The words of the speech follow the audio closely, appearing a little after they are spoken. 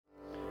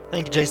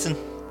Thank you, Jason.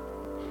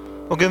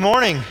 Well, good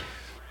morning.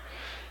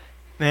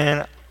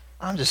 Man,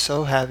 I'm just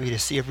so happy to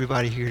see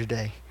everybody here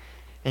today.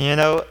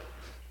 And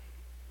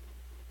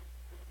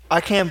I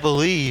can't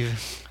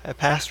believe that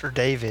Pastor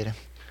David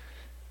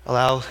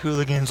allows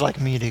hooligans like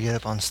me to get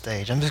up on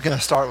stage. I'm just going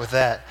to start with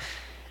that.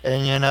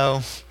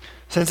 And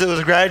since it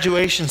was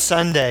graduation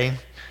Sunday,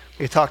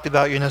 we talked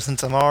about,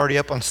 since I'm already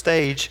up on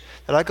stage,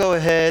 that I go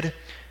ahead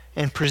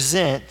and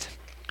present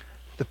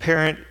the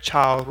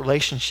parent-child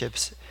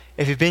relationships.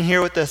 If you've been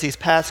here with us these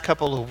past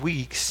couple of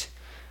weeks,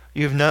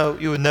 you would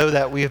know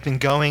that we have been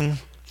going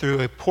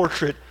through a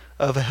portrait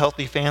of a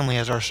healthy family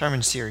as our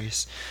sermon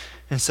series.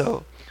 And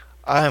so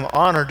I am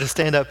honored to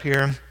stand up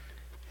here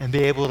and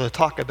be able to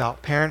talk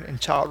about parent and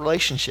child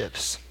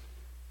relationships.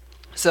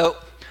 So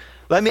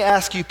let me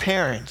ask you,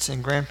 parents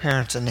and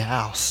grandparents in the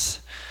house,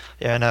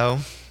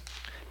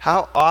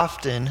 how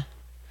often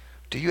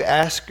do you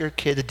ask your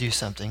kid to do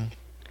something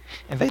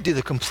and they do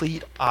the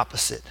complete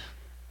opposite?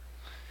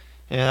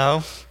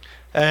 And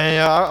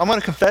I'm going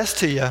to confess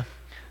to you,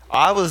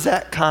 I was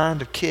that kind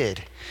of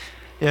kid.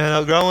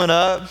 Growing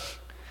up,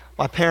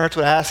 my parents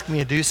would ask me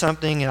to do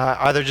something, and I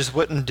either just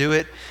wouldn't do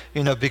it,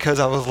 because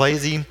I was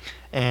lazy,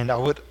 and I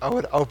would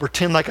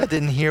pretend like I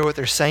didn't hear what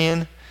they're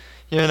saying.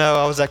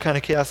 I was that kind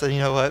of kid. I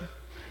said,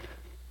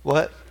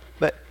 what?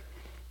 But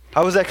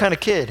I was that kind of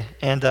kid,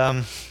 and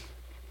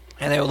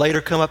they would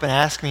later come up and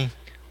ask me,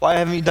 why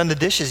haven't you done the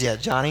dishes yet,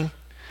 Johnny?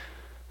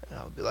 And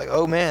I would be like,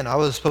 oh man, I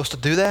was supposed to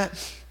do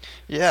that?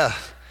 Yeah,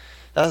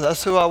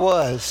 that's who I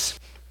was.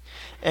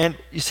 And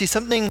you see,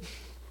 something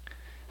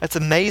that's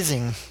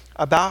amazing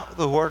about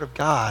the Word of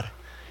God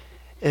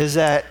is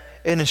that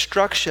it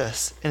instructs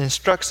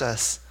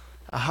us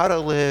how to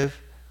live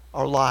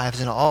our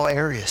lives in all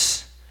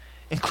areas,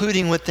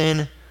 including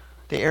within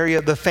the area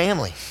of the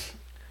family.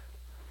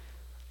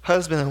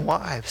 Husband and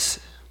wives,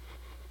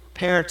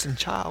 parents and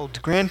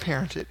child,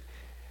 grandparents, it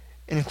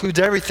includes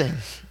everything.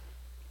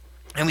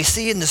 And we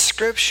see in the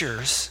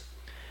scriptures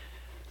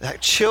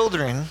that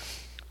children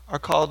are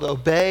called to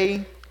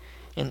obey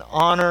and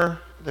honor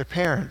their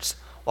parents,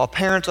 while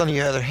parents, on the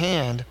other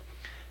hand,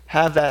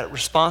 have that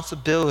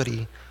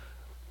responsibility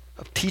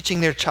of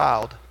teaching their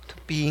child to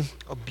be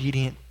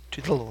obedient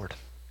to the Lord.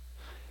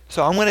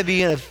 So I'm going to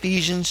be in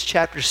Ephesians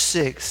chapter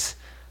 6,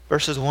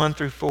 verses 1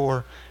 through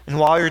 4, and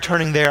while you're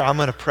turning there, I'm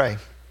going to pray.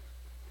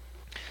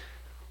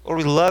 Lord,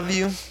 we love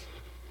you,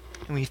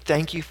 and we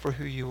thank you for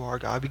who you are,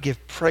 God. We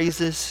give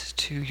praises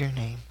to your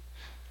name.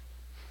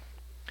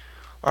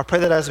 I pray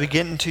that as we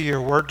get into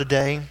your word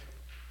today,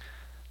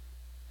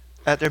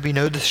 that there be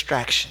no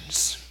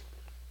distractions,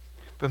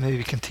 but may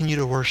we continue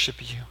to worship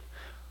you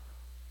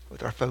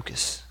with our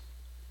focus.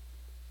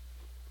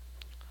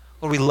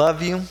 Lord, we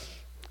love you,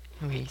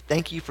 and we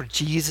thank you for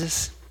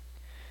Jesus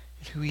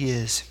and who he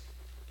is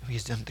and what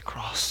he's done at the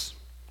cross.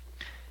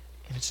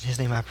 And it's in his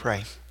name I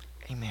pray.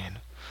 Amen.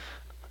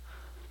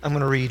 I'm going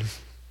to read.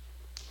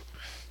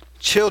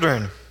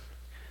 Children,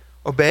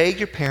 obey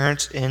your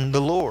parents in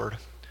the Lord,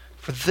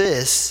 for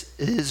this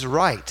is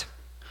right.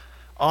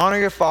 Honor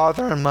your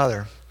father and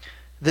mother.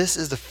 This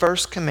is the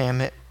first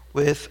commandment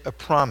with a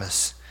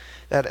promise,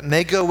 that it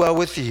may go well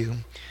with you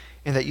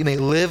and that you may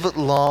live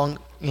long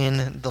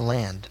in the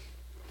land.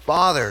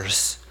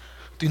 Fathers,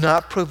 do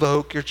not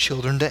provoke your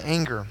children to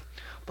anger,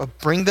 but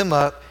bring them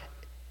up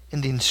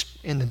in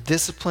the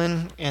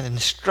discipline and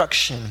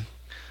instruction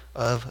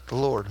of the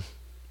Lord.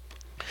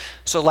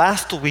 So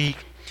last week,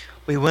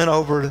 we went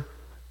over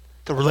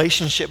the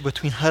relationship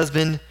between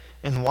husband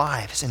and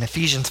wives in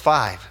Ephesians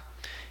 5.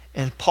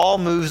 And Paul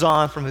moves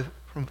on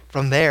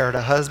from there to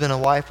husband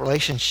and wife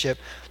relationship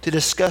to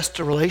discuss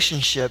the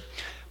relationship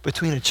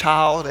between a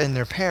child and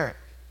their parent.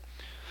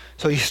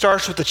 So he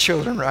starts with the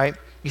children, right?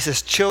 He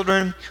says,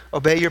 children,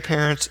 obey your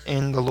parents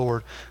in the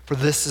Lord, for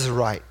this is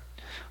right.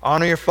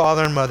 Honor your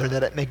father and mother,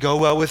 that it may go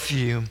well with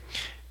you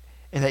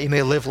and that you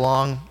may live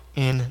long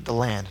in the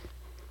land.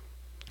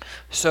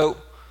 So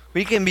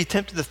we can be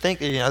tempted to think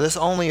that this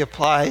only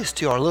applies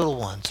to our little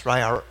ones,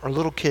 right? Our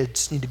little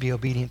kids need to be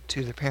obedient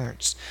to their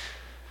parents.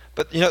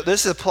 But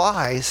this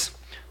applies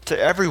to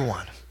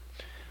everyone.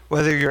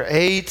 Whether you're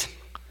 8,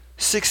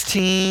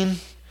 16,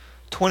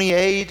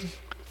 28,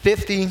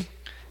 50,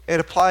 it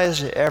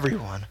applies to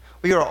everyone.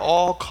 We are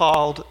all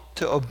called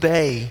to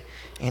obey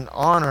and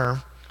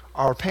honor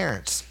our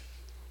parents.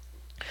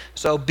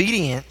 So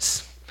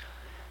obedience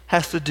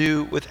has to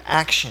do with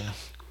action,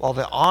 while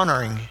the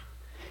honoring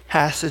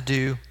has to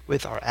do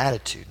with our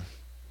attitude.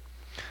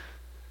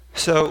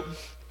 So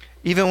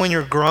even when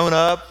you're grown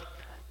up,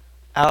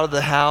 out of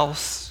the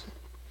house,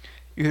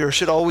 there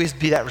should always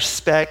be that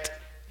respect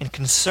and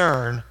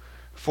concern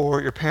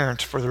for your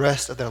parents for the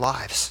rest of their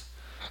lives.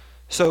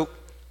 So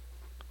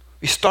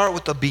we start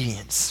with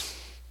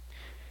obedience.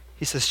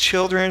 He says,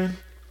 children,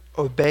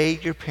 obey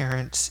your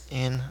parents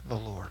in the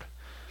Lord,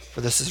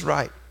 for this is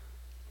right.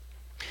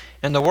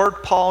 And the word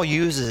Paul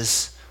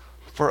uses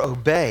for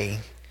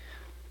obey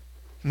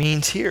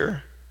means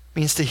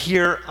to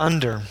hear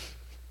under,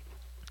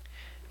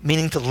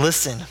 meaning to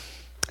listen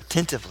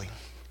attentively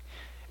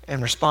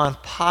and respond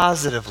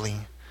positively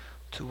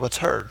to what's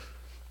heard.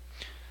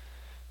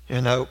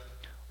 You know,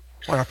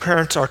 when our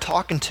parents are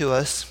talking to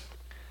us,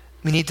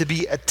 we need to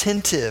be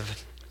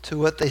attentive to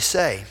what they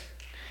say.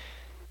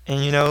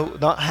 And, you know,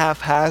 not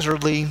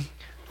haphazardly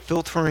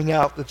filtering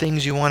out the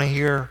things you want to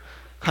hear,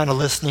 kind of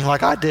listening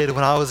like I did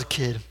when I was a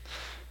kid.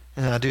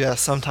 And I do that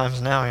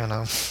sometimes now, you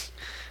know.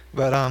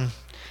 But,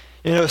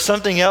 you know,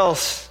 something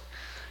else,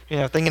 you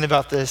know, thinking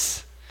about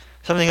this,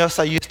 something else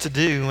I used to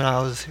do when I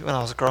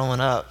was growing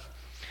up,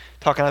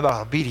 talking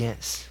about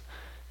obedience,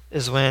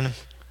 is when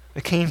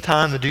it came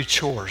time to do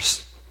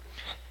chores.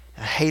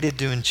 I hated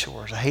doing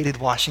chores. I hated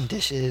washing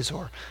dishes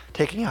or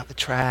taking out the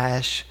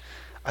trash.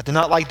 I did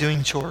not like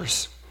doing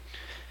chores.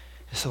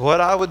 So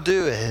what I would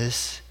do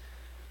is,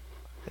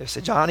 they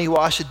said, Johnny,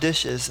 wash the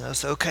dishes. And I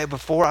said, okay,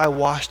 before I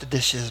wash the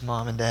dishes,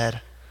 Mom and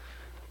Dad,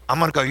 I'm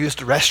going to go use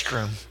the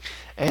restroom.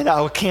 And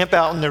I would camp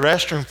out in the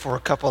restroom for a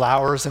couple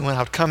hours, and when I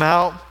would come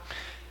out,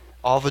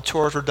 all the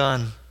chores were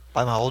done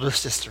by my older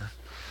sister.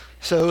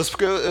 So it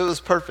was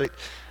perfect.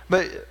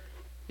 But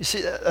you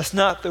see, that's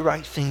not the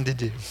right thing to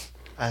do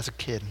as a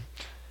kid.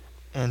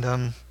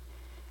 And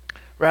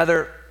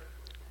rather,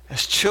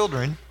 as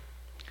children,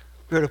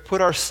 we are to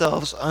put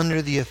ourselves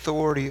under the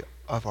authority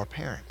of our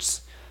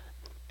parents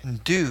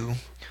and do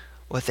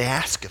what they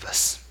ask of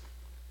us.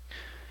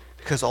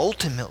 Because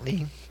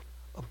ultimately,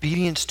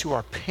 obedience to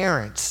our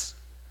parents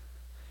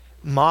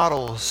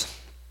models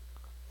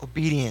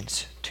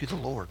obedience to the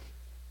Lord.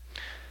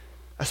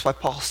 That's why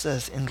Paul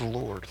says, in the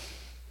Lord.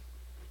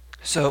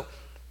 So,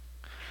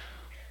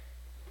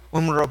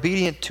 when we're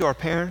obedient to our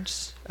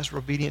parents, as we're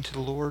obedient to the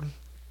Lord,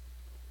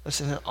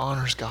 listen, it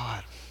honors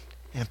God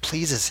and it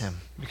pleases Him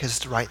because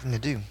it's the right thing to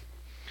do.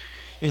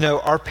 You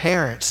know, our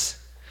parents,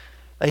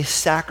 they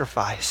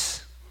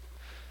sacrifice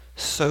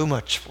so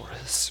much for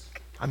us.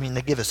 I mean,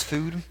 they give us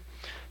food.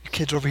 You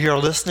kids over here are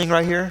listening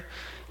right here.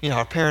 You know,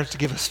 our parents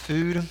give us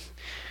food.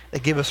 They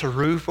give us a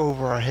roof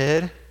over our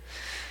head.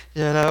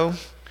 You know,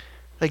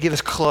 they give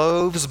us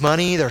clothes,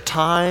 money, their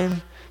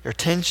time, their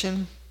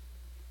attention.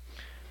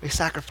 They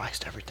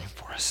sacrificed everything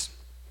for us.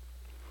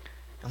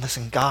 And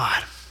listen,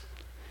 God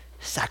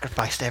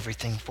sacrificed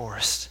everything for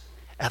us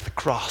at the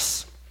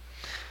cross.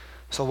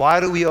 So why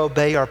do we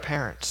obey our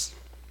parents?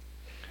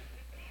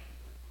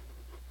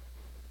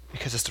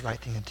 Because it's the right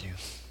thing to do.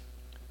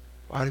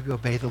 Why do we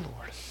obey the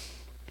Lord?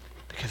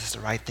 Because it's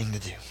the right thing to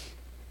do.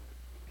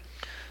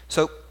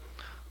 So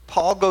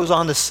Paul goes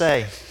on to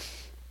say,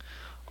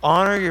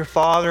 honor your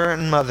father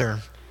and mother.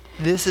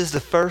 This is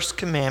the first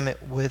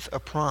commandment with a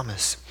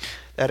promise,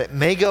 that it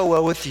may go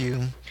well with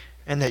you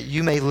and that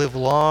you may live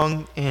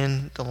long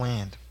in the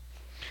land.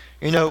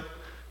 You know,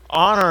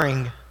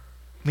 honoring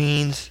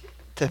means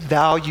to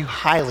value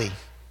highly,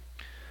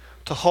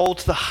 to hold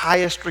to the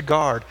highest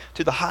regard,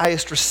 to the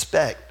highest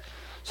respect.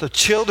 So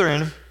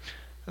children,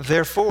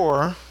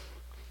 therefore,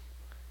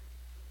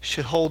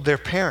 should hold their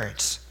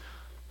parents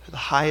to the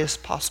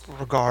highest possible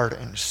regard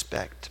and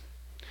respect.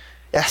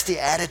 That's the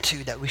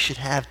attitude that we should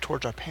have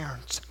towards our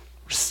parents.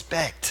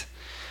 Respect.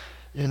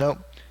 You know,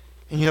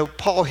 and you know,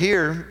 Paul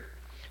here,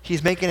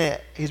 he's making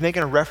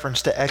a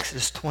reference to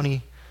Exodus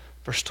 20,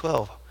 verse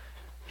 12.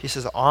 He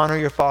says, honor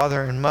your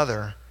father and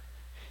mother,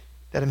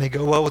 that it may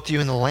go well with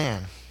you in the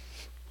land.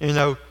 You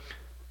know,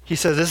 he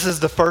says this is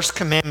the first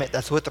commandment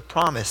that's with the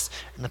promise.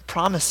 And the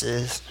promise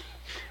is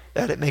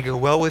that it may go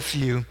well with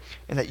you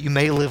and that you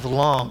may live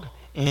long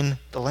in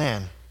the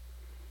land.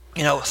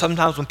 You know,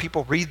 sometimes when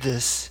people read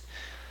this,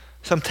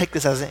 some take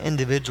this as an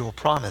individual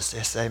promise.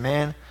 They say,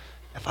 man,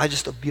 if I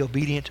just be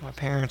obedient to my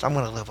parents, I'm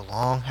going to live a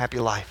long, happy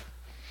life.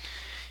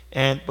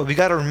 But we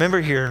got to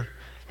remember here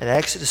that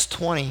Exodus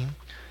 20,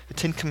 the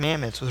 10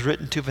 Commandments, was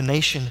written to the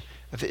nation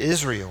of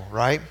Israel,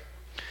 right?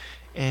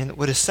 And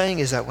what it's saying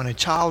is that when a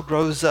child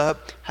grows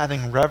up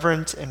having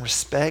reverence and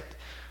respect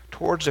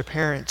towards their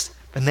parents,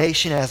 the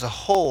nation as a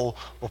whole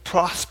will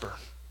prosper.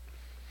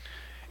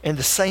 And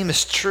the same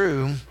is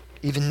true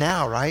even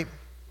now, right?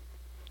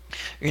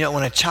 You know,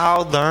 when a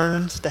child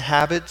learns the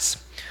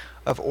habits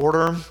of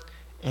order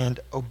and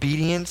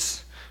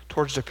obedience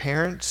towards their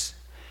parents,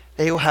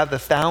 they will have the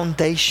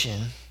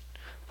foundation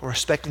for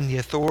respecting the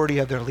authority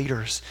of their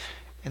leaders,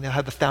 and they'll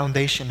have the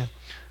foundation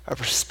of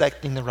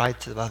respecting the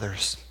rights of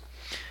others.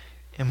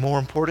 And more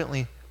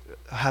importantly,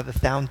 they'll have the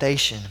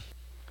foundation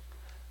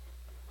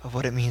of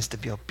what it means to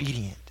be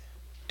obedient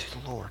to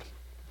the Lord.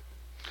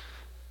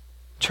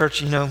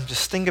 Church, you know,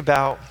 just think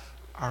about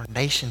our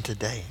nation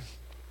today.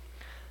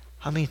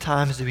 How many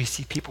times do we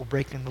see people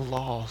breaking the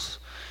laws,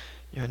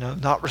 you know,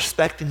 not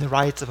respecting the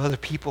rights of other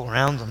people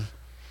around them?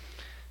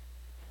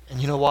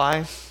 And you know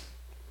why?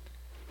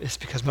 It's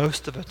because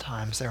most of the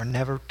times they are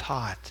never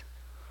taught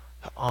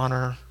to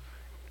honor,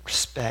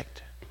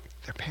 respect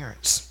their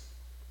parents.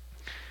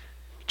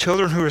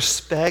 Children who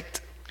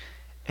respect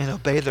and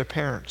obey their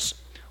parents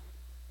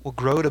will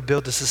grow to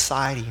build a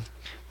society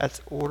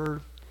that's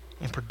ordered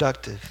and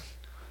productive,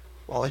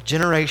 while a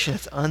generation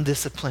that's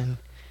undisciplined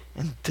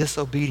and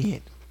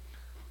disobedient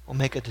will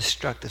make a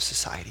destructive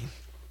society.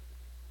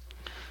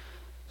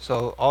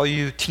 So all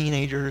you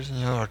teenagers,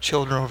 you know, our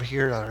children over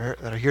here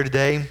that are here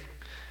today,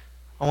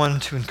 I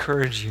wanted to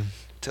encourage you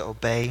to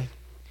obey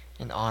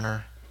and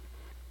honor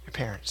your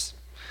parents.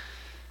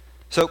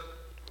 So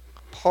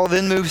Paul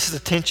then moves his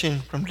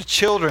attention from the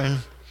children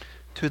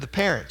to the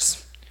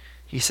parents.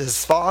 He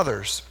says,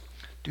 "Fathers,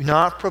 do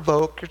not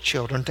provoke your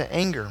children to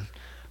anger,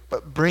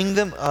 but bring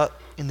them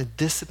up in the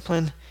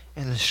discipline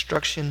and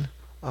instruction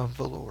of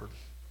the Lord."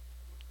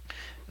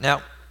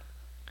 Now,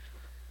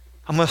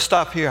 I'm going to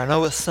stop here. I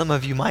know what some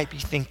of you might be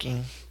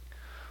thinking.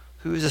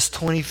 Who is this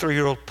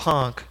 23-year-old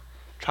punk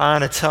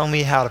trying to tell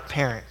me how to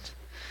parent?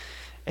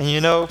 And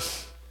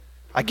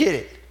I get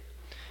it.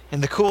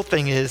 And the cool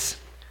thing is,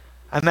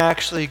 I'm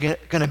actually going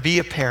to be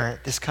a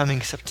parent this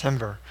coming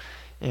September.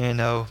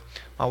 My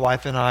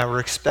wife and I were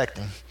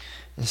expecting.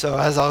 And so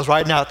as I was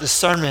writing out this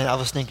sermon, I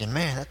was thinking,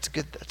 man, that's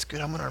good.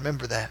 I'm going to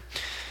remember that.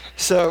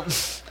 So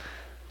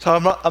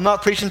I'm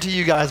not preaching to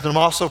you guys, but I'm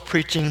also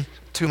preaching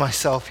to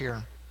myself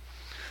here.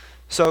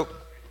 So,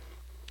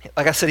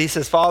 like I said, he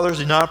says, "Fathers,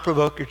 do not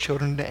provoke your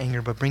children to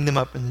anger, but bring them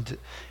up in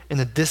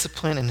the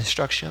discipline and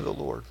instruction of the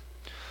Lord."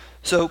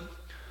 So,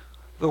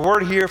 the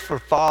word here for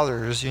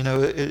fathers,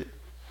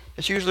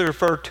 it's usually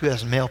referred to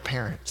as male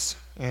parents,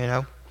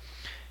 but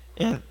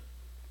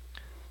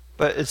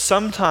it's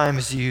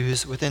sometimes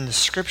used within the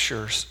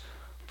scriptures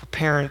for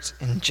parents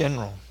in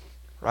general,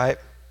 right?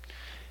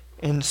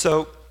 And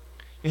so,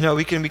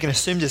 we can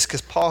assume this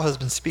because Paul has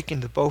been speaking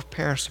to both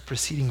parents in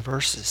preceding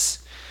verses.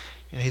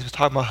 He's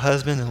talking about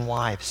husbands and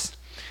wives.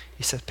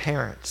 He said,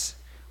 "Parents,"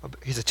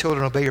 he said,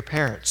 "Children, obey your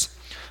parents."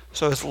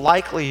 So it's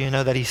likely,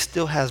 that he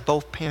still has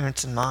both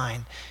parents in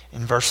mind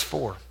in verse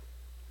 4.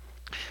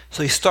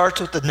 So he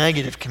starts with the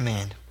negative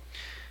command.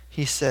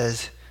 He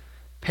says,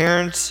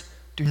 "Parents,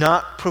 do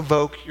not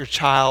provoke your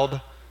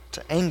child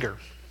to anger."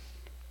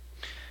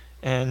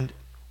 And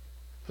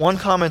one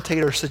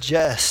commentator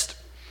suggests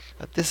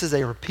that this is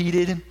a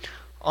repeated,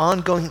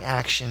 ongoing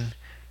action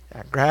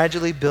that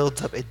gradually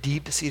builds up a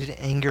deep-seated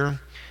anger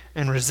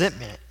and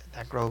resentment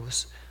that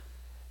grows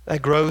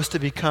to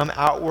become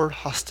outward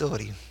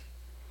hostility.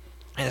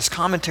 And this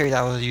commentary that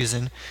I was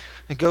using,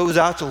 it goes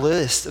out to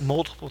list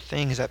multiple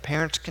things that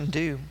parents can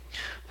do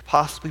to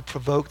possibly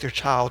provoke their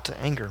child to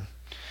anger.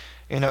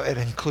 It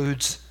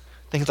includes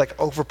things like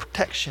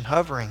overprotection,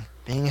 hovering,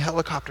 being a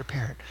helicopter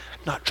parent,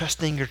 not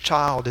trusting your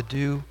child to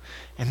do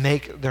and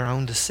make their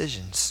own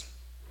decisions.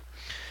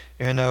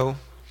 Another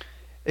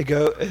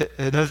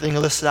thing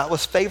listed out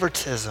was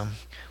favoritism,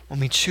 when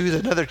we choose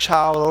another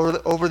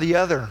child over the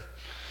other.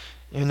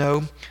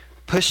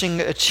 Pushing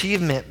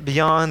achievement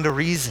beyond the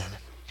reason,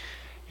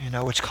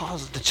 which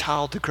causes the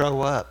child to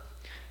grow up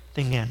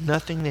thinking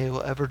nothing they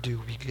will ever do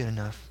will be good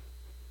enough.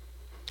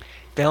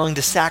 Failing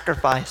to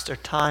sacrifice their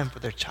time for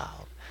their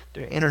child,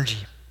 their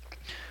energy.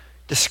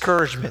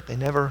 Discouragement, they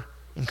never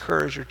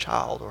encourage your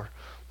child, or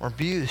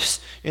abuse.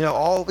 These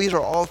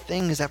are all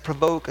things that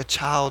provoke a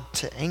child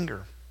to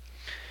anger.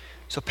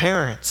 So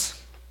parents,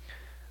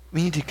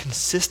 we need to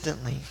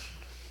consistently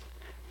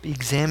be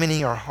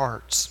examining our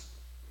hearts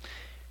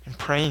and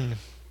praying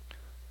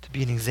to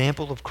be an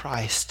example of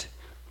Christ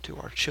to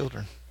our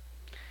children.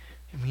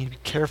 And we need to be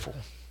careful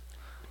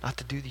not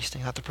to do these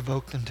things, not to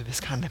provoke them to this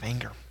kind of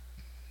anger.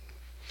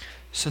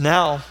 So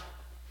now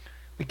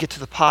we get to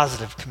the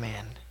positive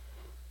command.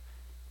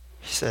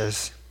 He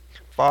says,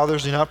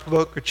 "Fathers, do not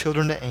provoke your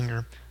children to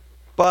anger,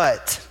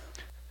 but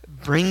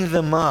bring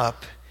them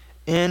up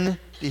in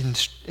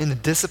the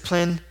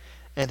discipline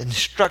and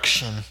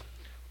instruction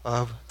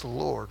of the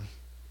Lord."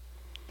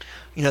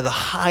 The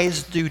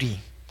highest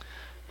duty,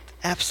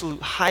 the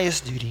absolute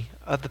highest duty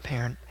of the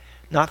parent,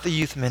 not the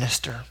youth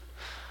minister,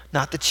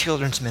 not the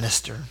children's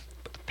minister,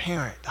 but the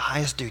parent, the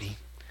highest duty,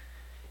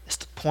 is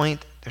to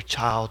point their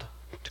child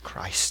to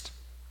Christ.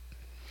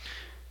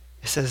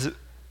 He says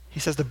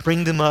to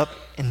bring them up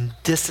in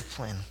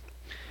discipline,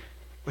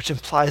 which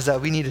implies that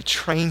we need to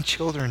train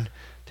children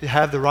to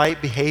have the right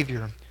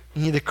behavior.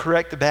 We need to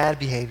correct the bad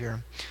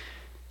behavior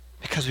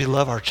because we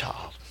love our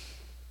child.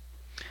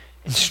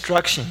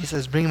 Instruction, he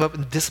says, bring them up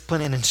in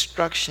discipline and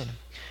instruction.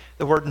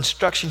 The word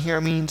instruction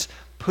here means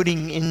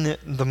putting in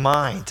the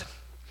mind.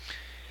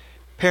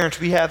 Parents,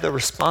 we have the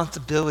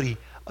responsibility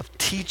of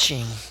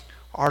teaching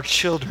our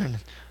children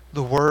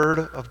the Word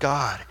of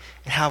God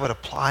and how it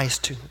applies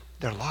to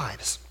their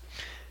lives.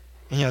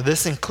 And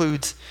this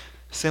includes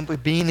simply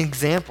being an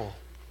example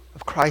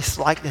of Christ's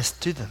likeness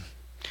to them.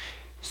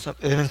 So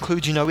it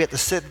includes, we have to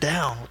sit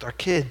down with our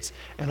kids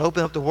and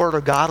open up the Word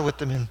of God with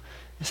them and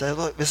say,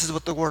 look, this is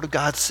what the Word of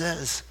God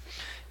says.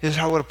 Here's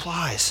how it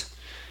applies.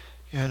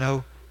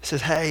 It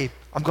says, hey,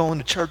 I'm going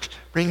to church.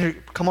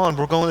 Come on,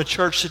 we're going to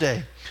church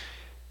today.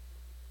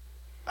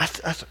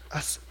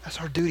 That's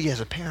our duty as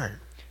a parent,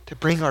 to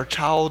bring our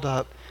child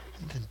up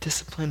in the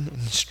discipline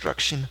and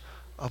instruction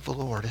of the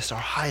Lord. It's our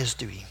highest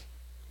duty.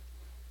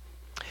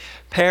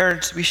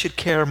 Parents, we should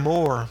care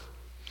more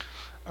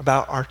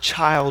about our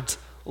child's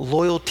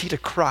loyalty to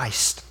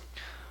Christ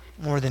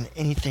more than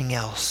anything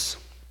else.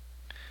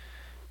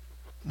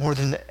 More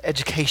than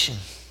education,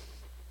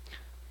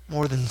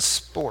 more than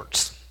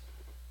sports,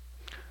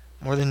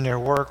 more than their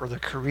work or their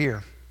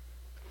career,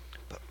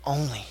 but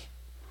only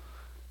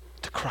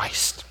to to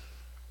Christ.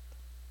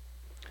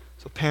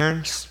 So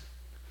parents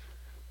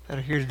that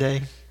are here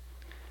today,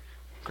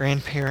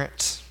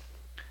 grandparents,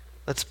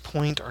 let's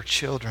point our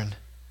children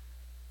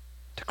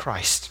to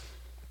Christ.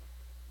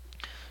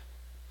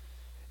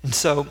 And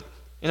so,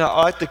 I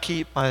like to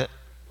keep my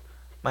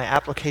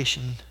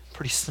application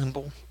pretty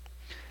simple.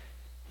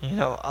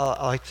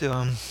 I like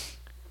to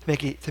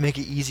make it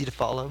easy to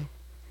follow.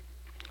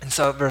 And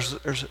so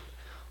there's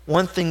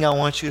one thing I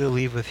want you to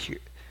leave with here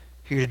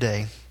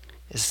today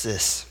is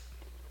this.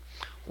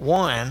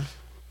 One,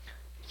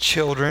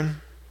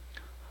 children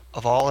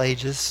of all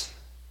ages,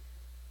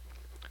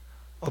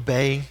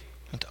 obey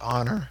and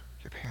honor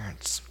your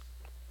parents.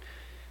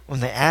 When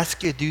they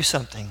ask you to do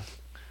something,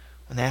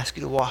 when they ask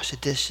you to wash the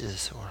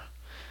dishes, or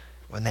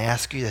when they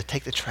ask you to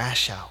take the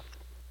trash out,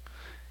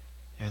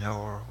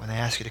 or when they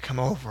ask you to come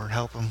over and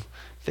help them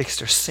fix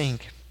their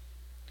sink,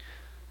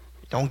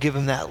 don't give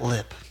them that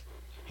lip.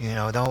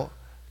 Don't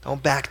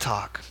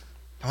backtalk.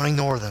 Don't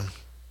ignore them.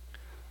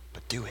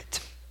 But do it.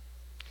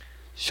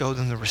 Show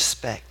them the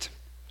respect.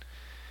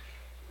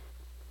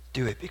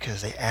 Do it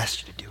because they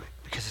asked you to do it,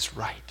 because it's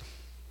right.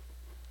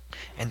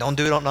 And don't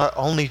do it not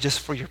only just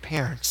for your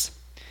parents,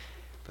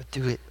 but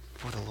do it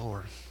for the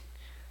Lord.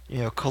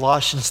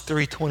 Colossians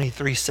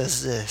 3:23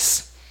 says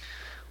this: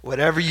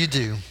 whatever you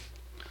do,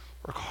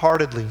 work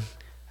heartily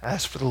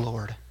as for the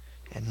Lord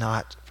and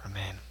not for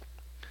men.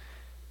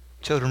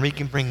 Children, we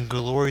can bring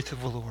glory to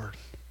the Lord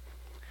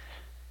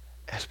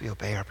as we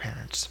obey our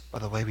parents, by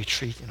the way we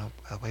treat and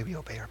the way we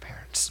obey our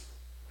parents.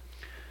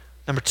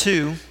 Number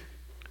 2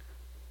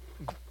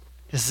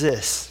 is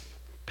this: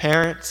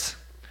 parents,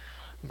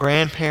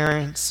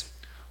 grandparents,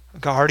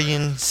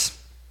 guardians,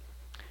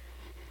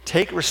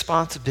 take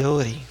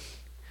responsibility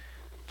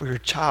for your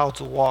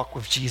child's walk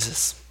with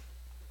Jesus.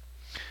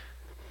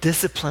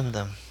 Discipline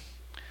them.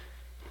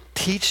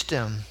 Teach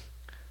them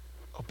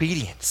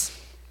obedience.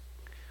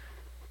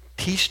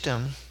 Teach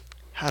them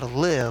how to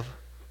live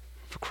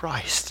for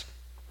Christ.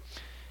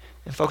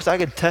 And folks, I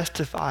can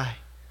testify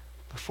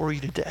before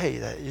you today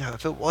that,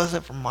 if it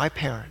wasn't for my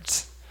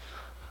parents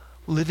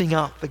living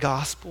out the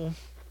gospel,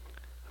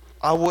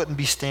 I wouldn't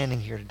be standing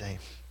here today.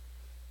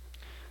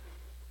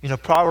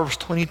 Proverbs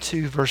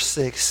 22 verse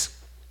 6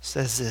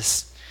 says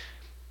this: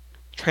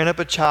 train up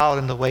a child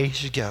in the way he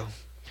should go,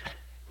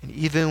 and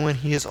even when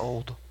he is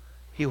old,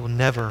 he will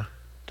never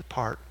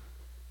depart.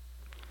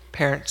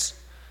 Parents,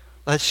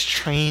 let's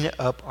train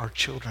up our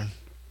children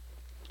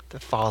to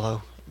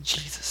follow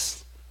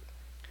Jesus.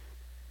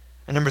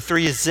 And number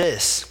 3 is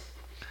this.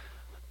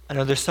 I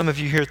know there's some of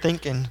you here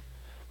thinking,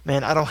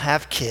 man, I don't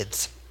have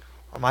kids,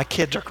 or my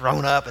kids are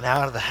grown up and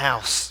out of the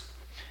house.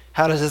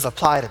 How does this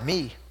apply to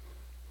me?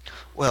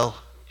 Well,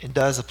 it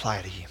does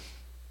apply to you.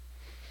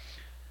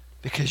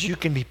 Because you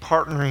can be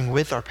partnering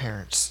with our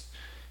parents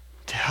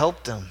to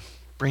help them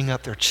bring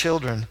up their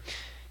children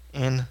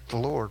in the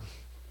Lord.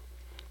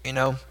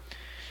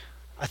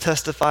 I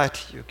testify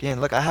to you again.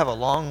 Look, I have a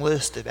long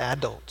list of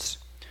adults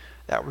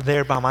that were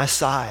there by my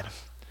side,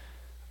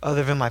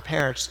 other than my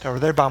parents, that were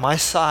there by my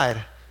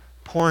side,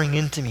 pouring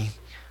into me,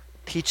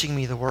 teaching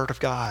me the Word of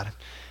God.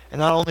 And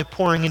not only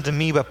pouring into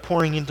me, but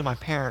pouring into my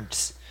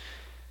parents.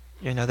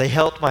 They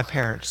helped my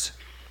parents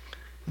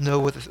know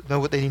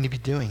what they need to be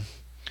doing.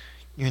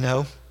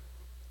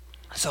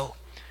 So,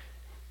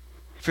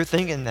 if you're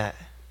thinking that,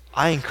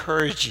 I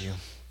encourage you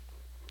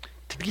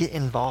to get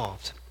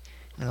involved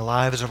in the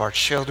lives of our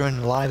children,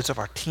 in the lives of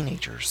our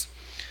teenagers.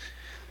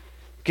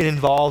 Get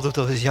involved with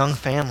those young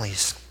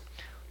families.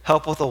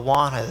 Help with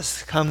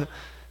Awanas.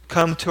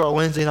 Come to our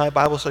Wednesday night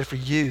Bible study for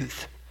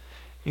youth.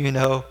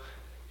 Go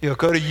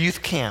to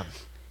youth camp.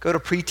 Go to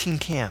preteen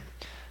camp.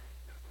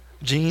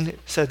 Gene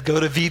said go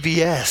to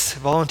VBS.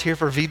 Volunteer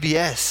for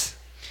VBS.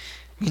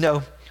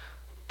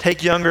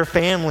 Take younger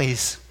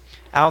families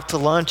out to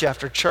lunch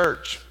after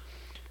church.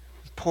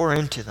 Pour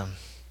into them.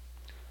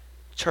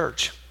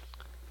 Church,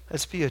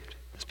 let's be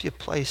a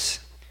place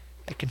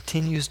that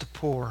continues to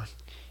pour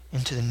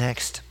into the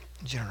next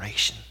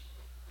generation.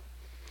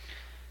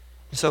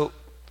 And so,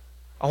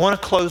 I want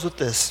to close with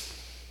this.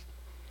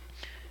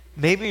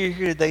 Maybe you're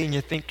here today and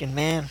you're thinking,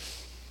 man,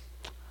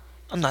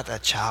 I'm not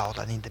that child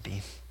I need to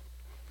be.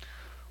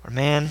 Or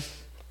man,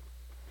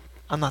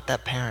 I'm not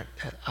that parent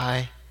that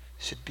I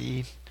should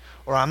be.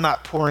 Or I'm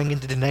not pouring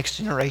into the next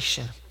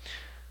generation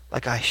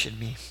like I should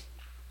be.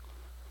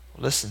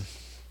 Well, listen,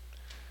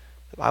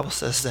 the Bible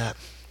says that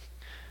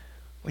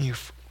when you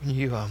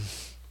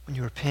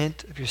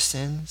repent of your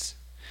sins,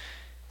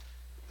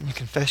 when you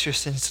confess your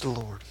sins to the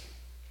Lord,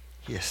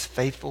 He is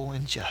faithful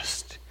and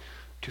just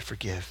to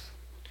forgive.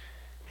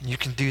 And you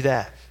can do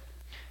that.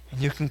 And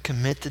you can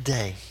commit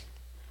today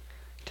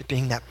to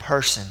being that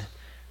person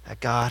that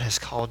God has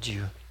called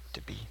you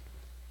to be.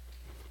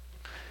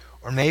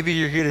 Or maybe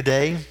you're here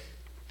today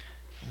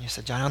and you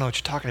said, John, I don't know what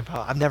you're talking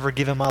about. I've never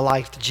given my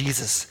life to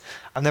Jesus.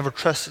 I've never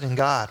trusted in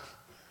God.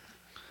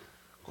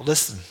 Well,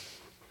 listen,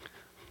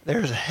 there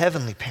is a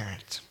heavenly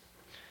parent.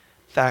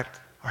 In fact,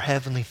 our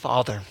heavenly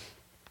Father,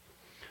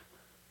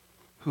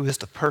 who is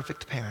the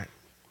perfect parent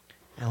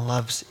and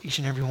loves each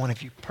and every one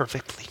of you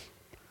perfectly.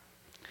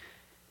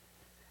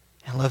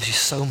 and loves you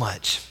so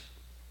much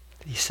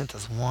that he sent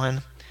his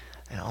one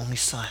and only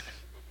Son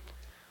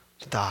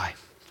to die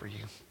for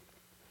you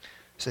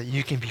so that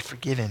you can be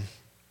forgiven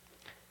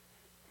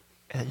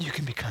and that you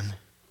can become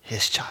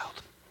his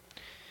child.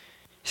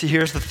 See,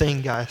 here's the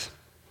thing, guys.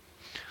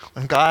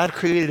 When God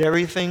created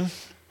everything,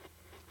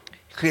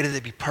 he created it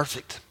to be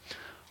perfect.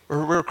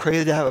 We're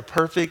created to have a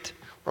perfect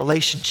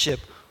relationship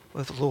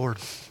with the Lord.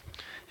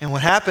 And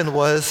what happened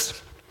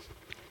was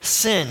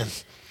sin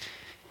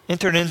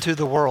entered into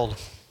the world.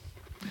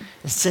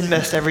 And sin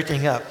messed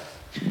everything up.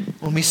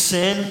 When we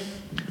sin,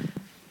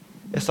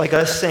 it's like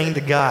us saying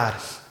to God,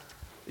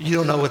 you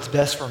don't know what's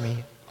best for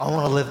me. I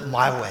want to live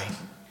my way.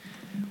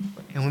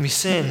 And when we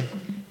sin,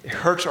 it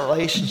hurts our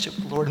relationship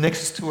with the Lord. It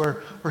makes us to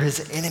we're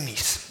his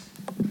enemies.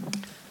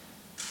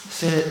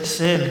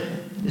 Sin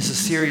is a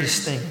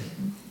serious thing.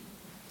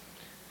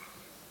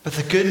 But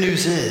the good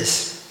news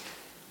is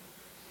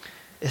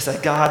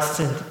that God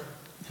sent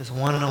his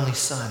one and only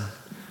Son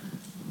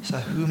so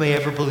that who may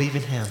ever believe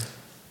in him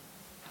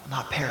will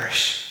not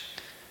perish,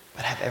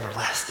 but have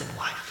everlasting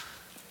life.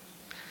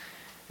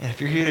 And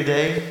if you're here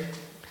today,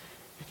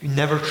 if you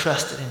never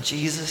trusted in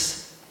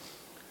Jesus,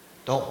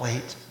 don't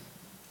wait.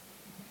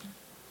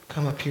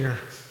 Come up here.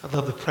 I'd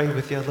love to pray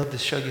with you. I'd love to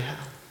show you how.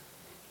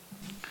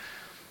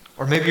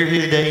 Or maybe you're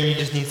here today and you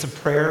just need some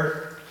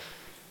prayer.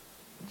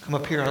 Come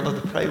up here. I'd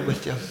love to pray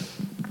with you.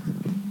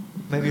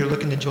 Maybe you're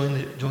looking to join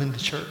the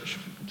church.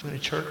 Join a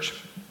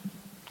church.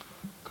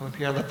 Come up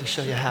here. I'd love to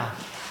show you how.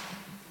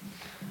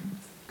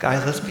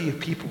 Guys, let's be a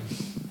people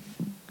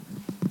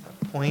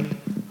that point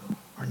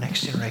our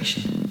next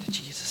generation to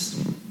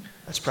Jesus.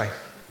 Let's pray.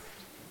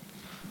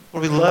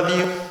 Lord, we love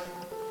you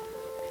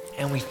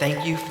and we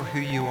thank you for who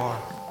you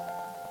are.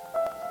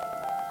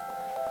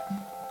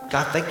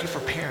 God, thank you for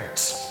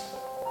parents.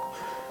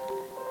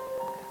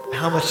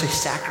 How much they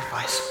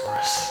sacrifice for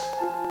us.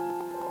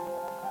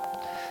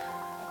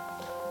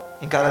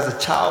 And God, as a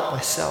child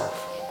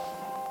myself,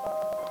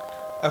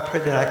 I pray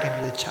that I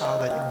can be the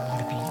child that you want me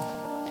to be.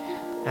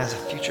 And as a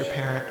future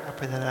parent, I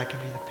pray that I can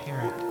be the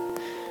parent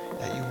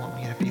that you want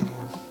me to be,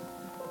 Lord.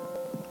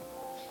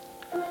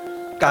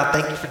 God,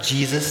 thank you for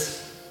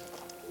Jesus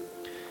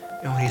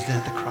and what he's done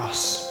at the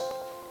cross.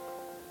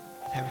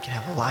 That we can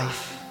have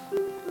life,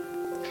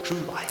 true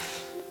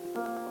life,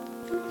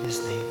 in his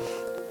name.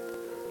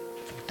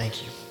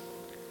 Thank you.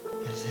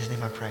 In his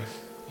name I pray.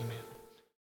 Amen.